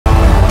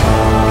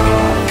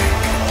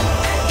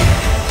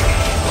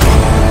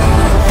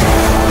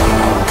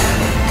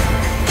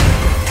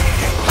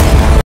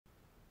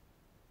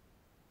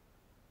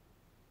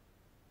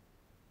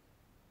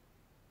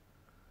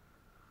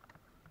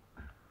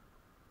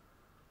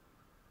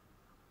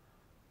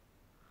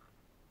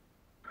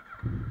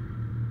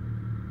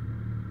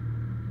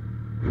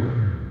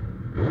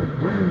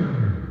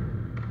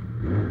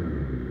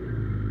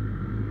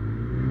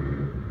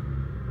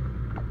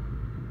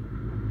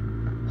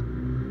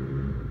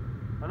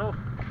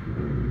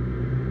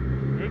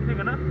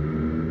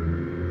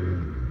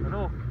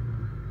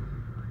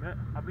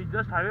अभी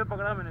just highway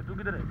पकड़ा मैंने। तू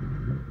किधर है?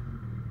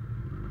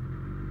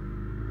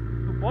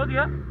 तू पहुंच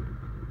गया?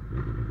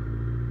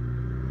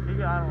 ठीक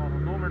है, आ रहा हूँ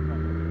 2 मिनट में।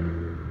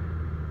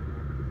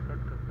 कट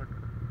कर।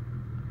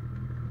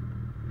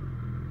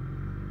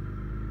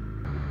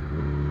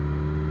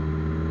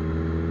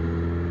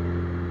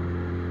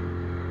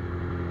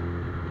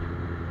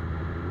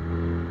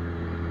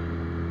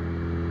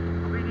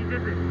 अभी नीचे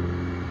से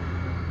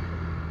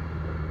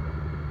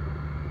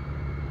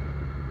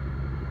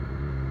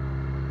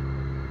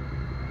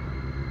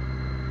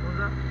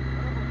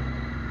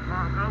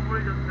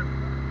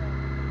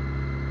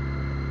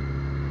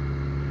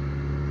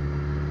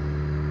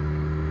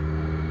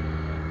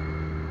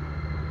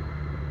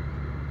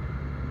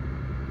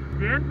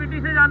JNPT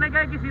से जाने का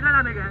है कि सीधा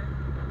जाने का है?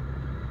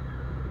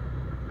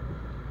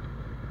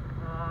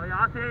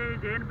 यहाँ से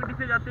JNPT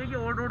से जाते हैं कि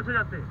ओल्ड रोड से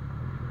जाते हैं?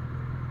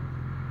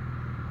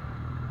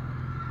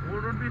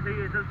 ओल्ड रोड भी सही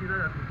है, चल सीधा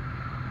जाते हैं।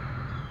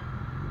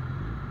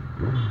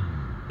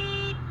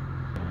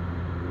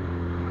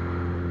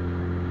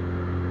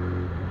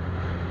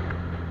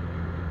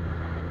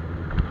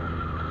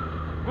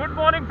 Good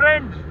morning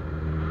friends,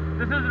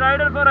 this is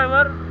Rider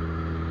Forever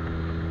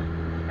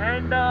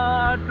and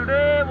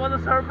today was a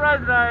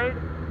surprise ride.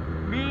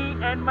 Me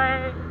and my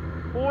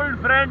old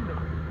friend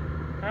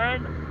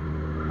and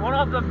one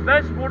of the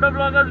best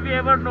motovloggers we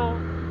ever know,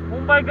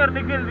 Mumbiker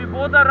Nikhil, we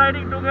both are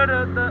riding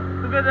together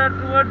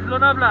towards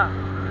Lonavala.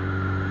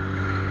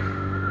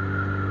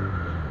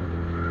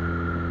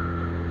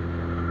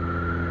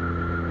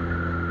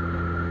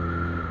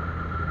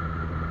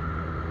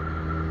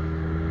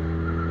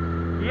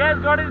 He has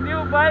got his new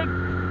bike,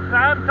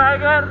 Triumph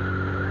Tiger,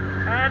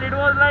 and it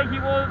was like he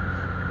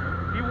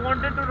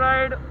wanted to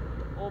ride.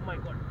 Oh my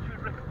God,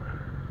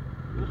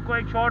 उसको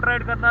एक short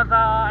ride करना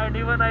था, and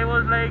even I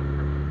was like,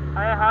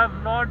 I have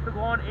not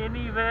gone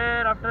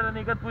anywhere after the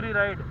Igatpuri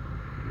ride.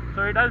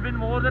 So it has been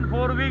more than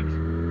 4 weeks,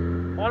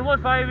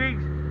 almost 5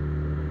 weeks.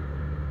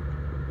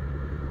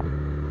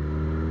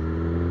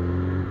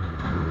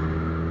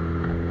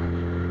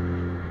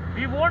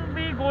 We won't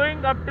be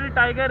going up till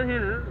Tiger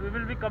Hill. We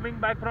will be coming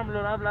back from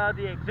Lonavala,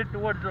 the exit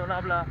towards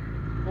Lonavala,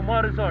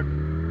 Kumar Resort.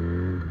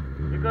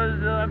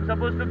 Because I'm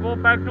supposed to go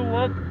back to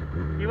work.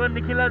 Even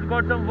Nikhil has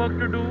got some work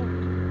to do.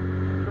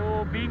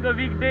 So being a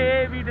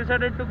weekday, we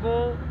decided to go.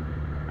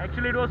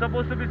 Actually it was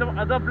supposed to be some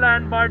other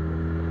plan, but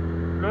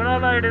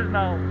Lonavala it is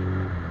now.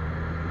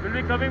 We'll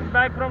be coming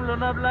back from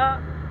Lonavala.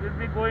 We'll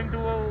be going to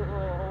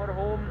our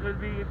homes.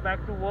 We'll be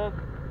back to work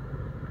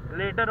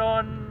later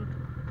on.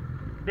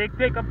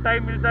 देखते कब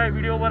time मिलता है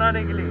video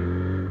बनाने के लिए.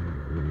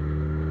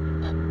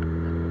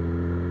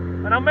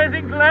 An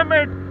amazing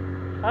climate,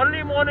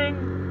 early morning.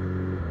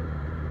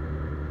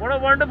 What a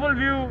wonderful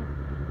view,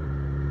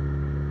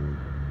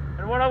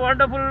 and what a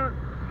wonderful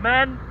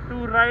man to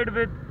ride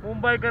with,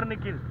 Mumbiker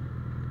Nikhil.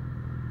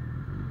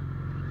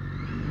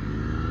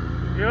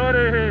 Here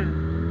it is,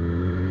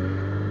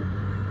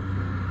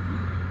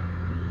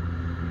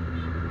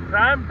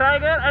 Triumph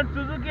Tiger and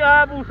Suzuki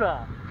Hayabusa.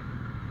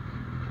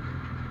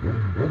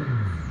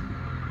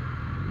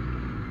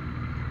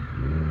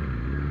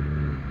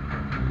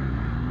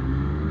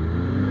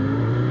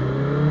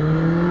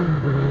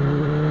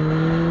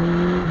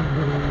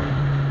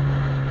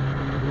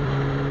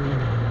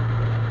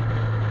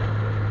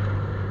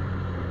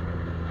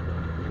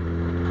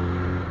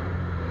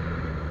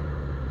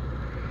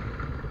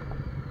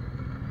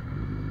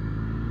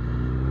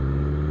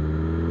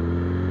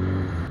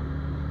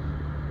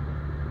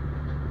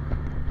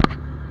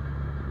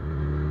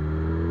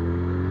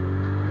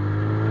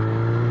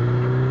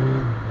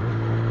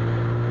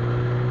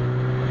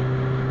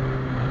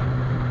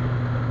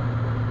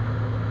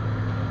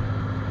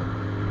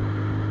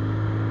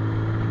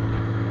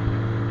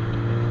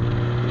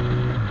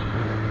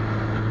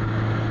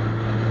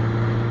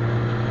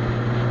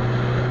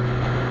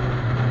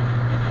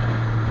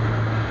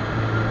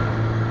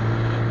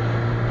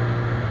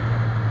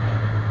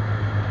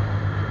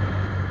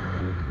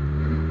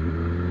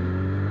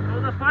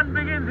 Fun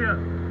begins here.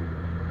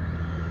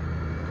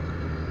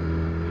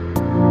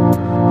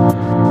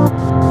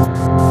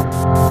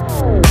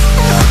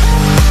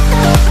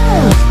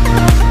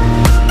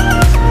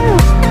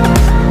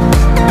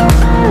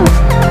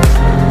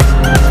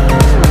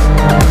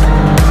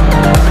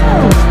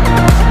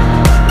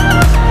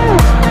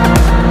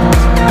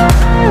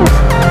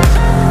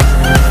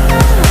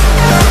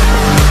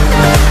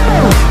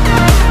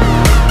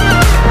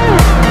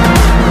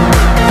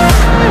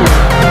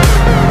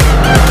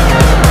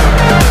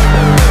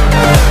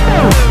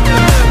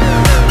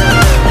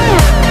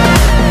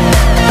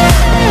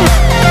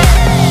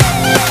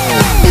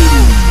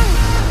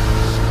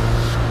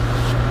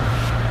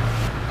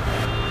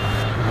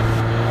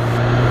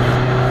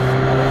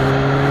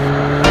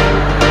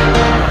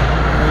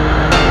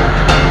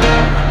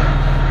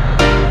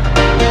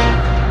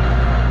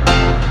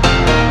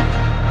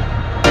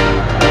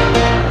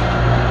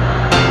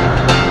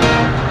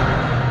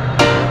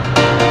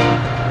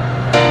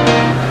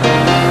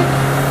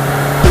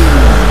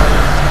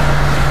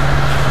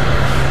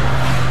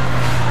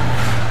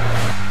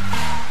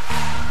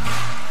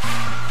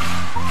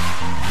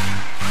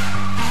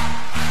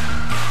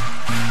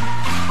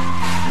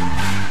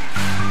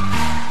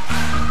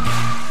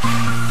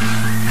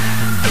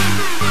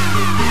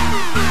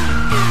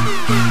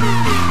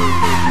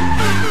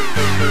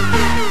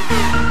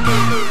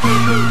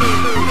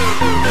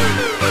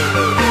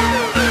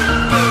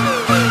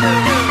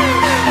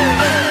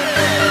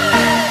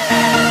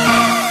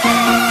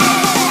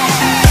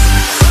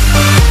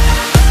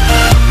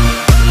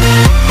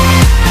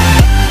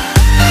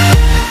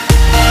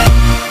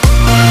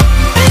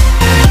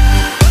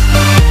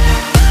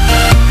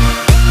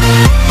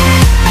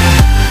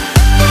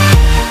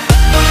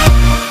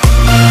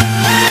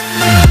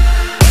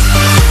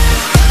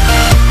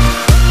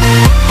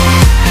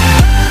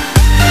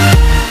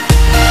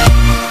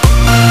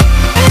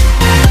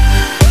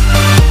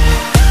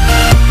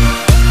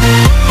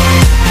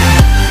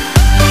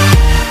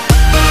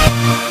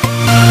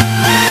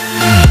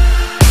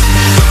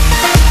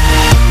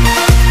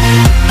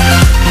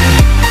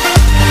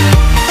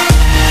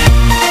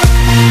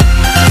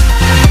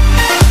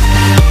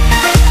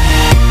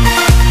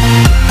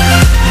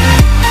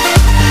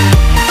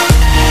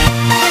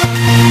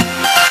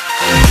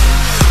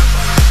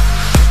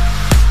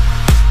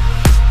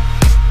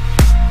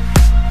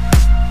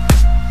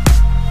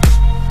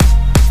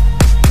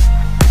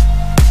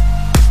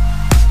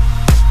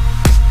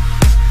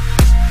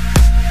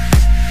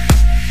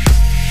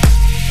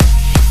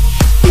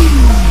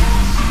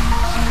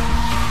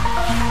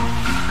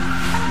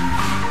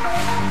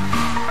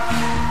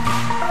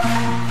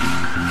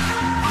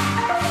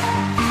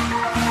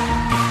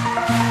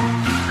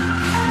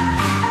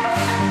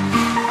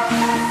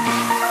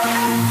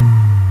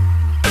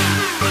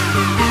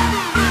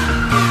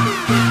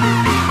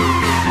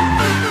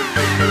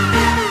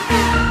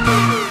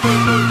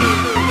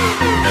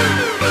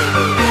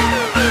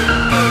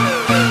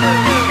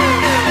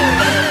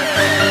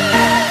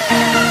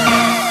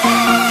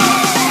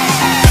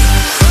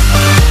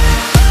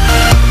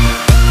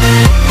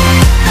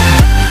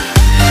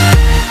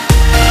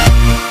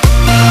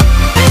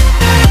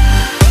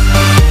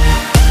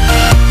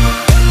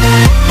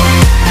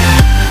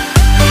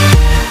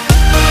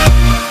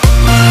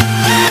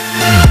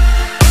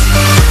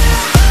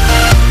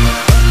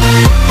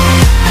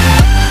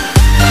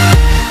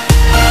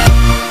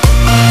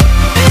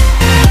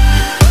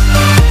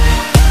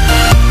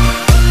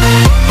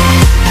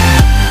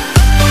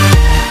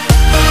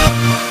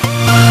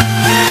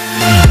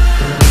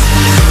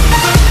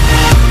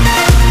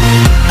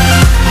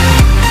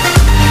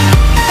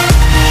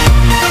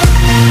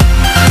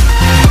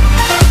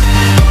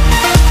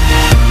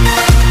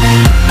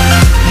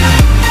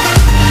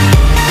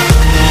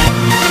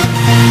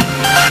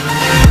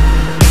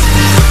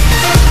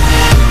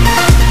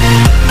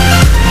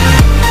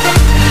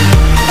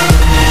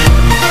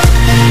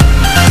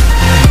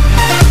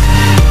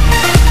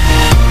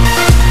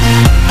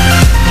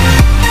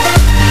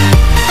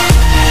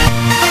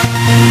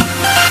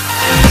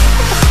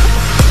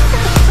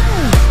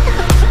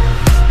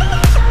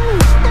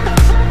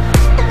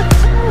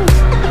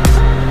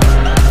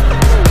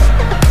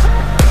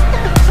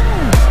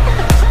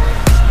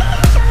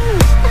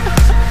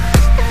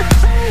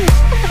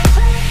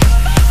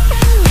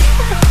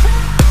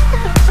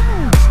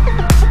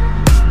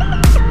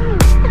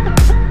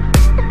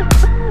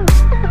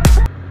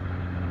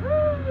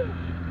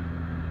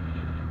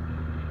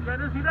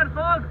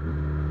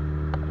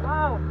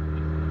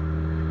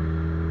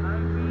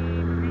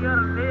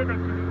 late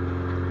actually.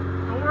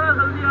 थोड़ा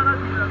जल्दी आना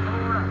चाहिए,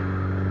 थोड़ा.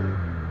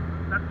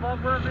 That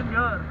fog would have been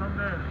here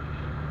somewhere.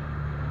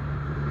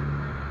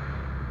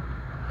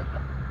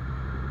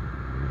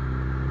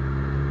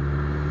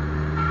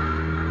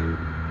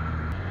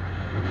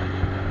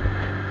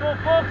 So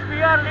folks,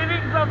 we are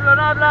leaving from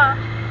Lonavala.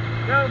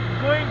 We are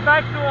going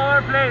back to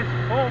our place,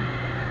 home.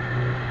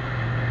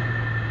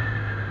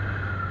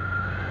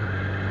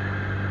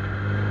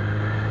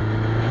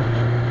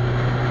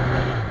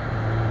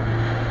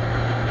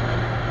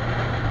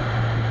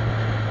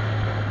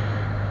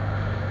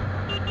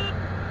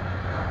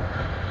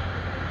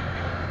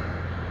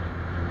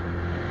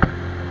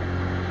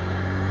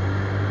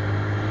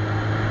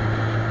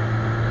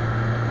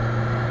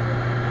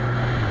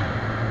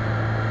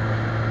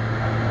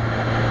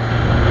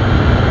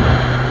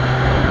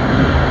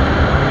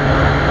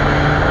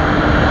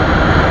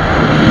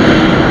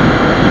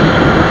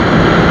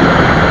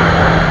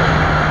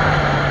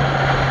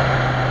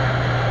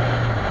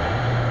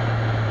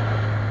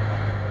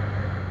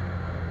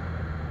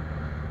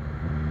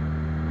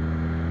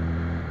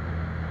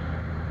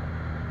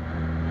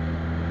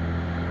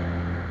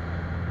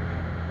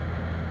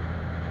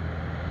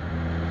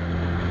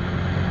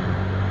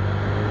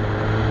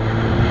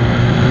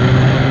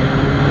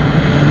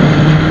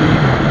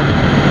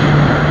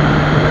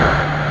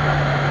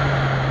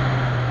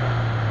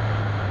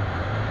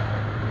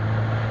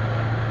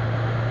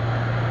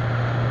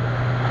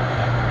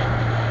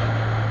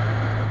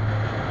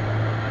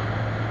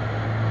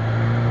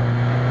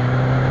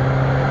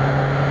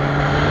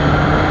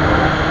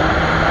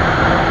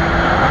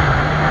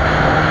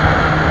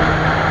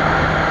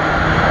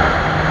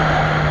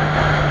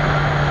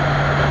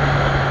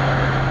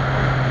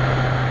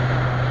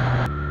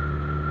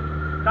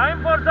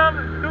 Time for some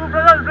two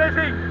brothers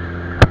racing.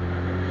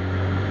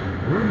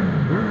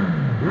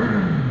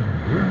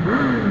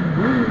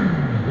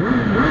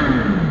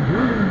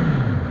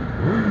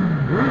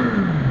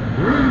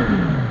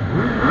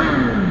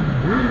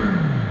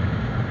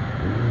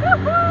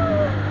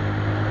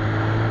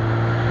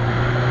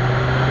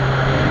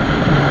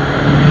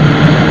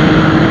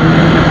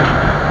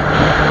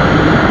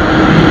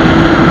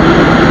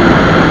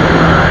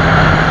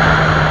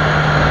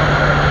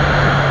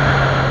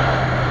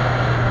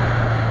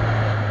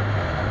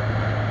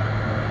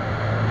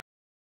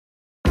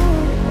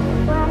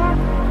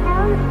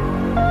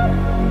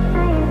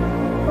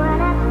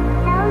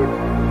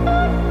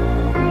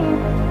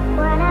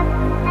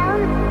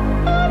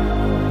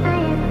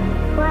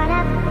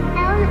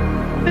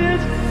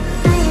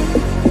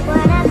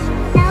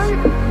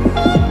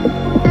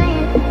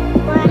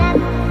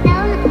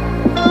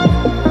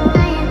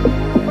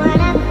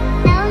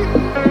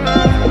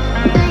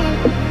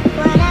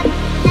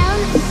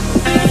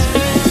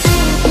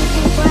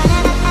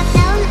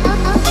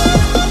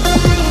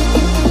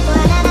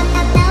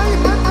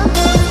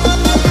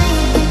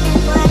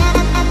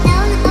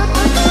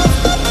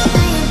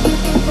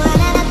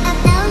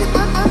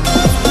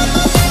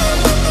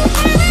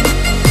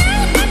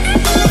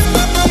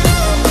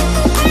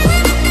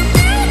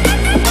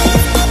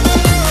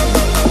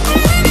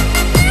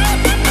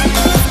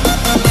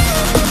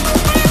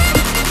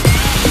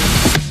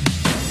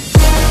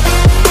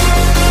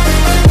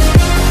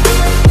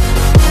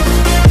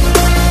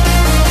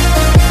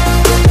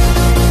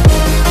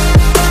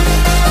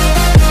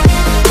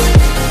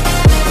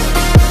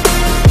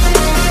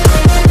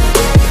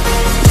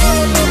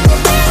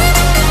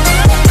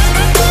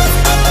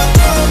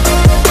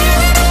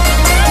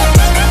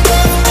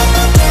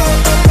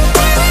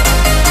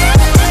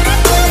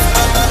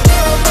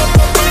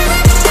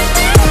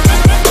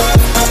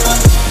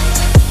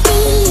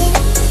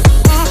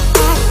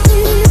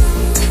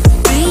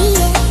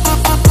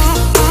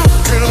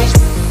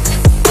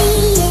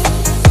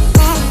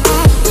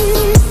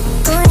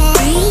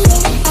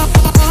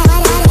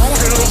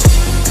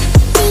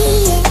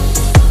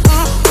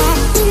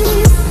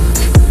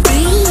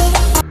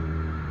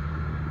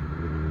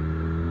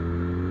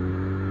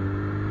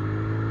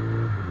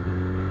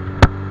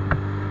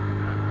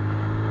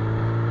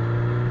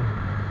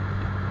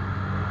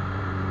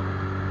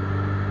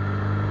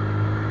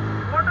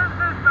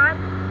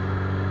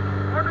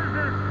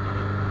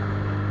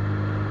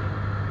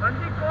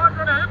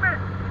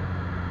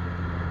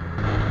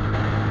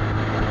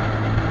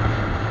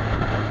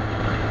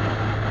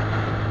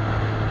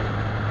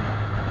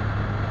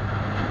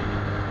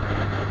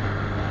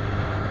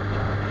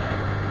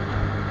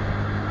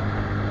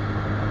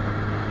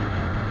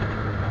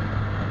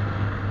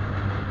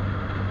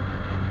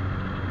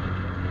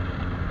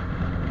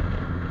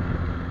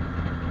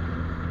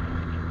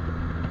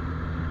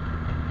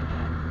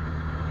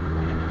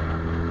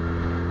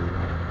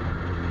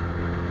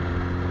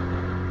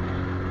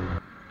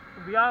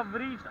 We have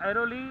reached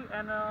Airoli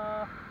and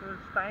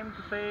it's time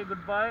to say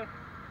goodbye.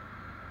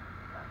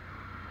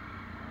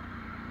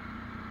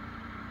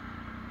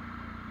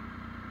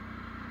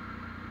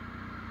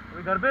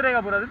 अभी घर पे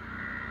रहेगा पूरा दिन?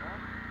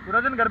 पूरा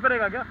दिन घर पे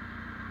रहेगा क्या?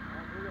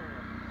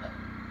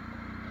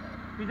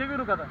 पीछे क्यों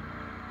रुका था?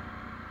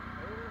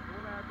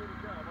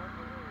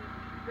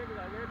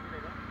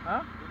 हाँ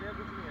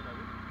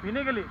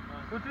पीने के लिए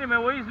कुछ नहीं, मैं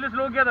वही इसलिए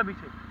स्लो किया था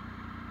पीछे,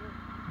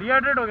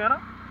 डिहाइड्रेट हो गया ना।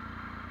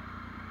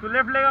 तू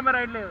लेफ्ट लेगा मैं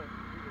राइट लेगा,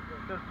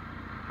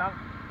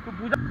 तो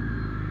पूजा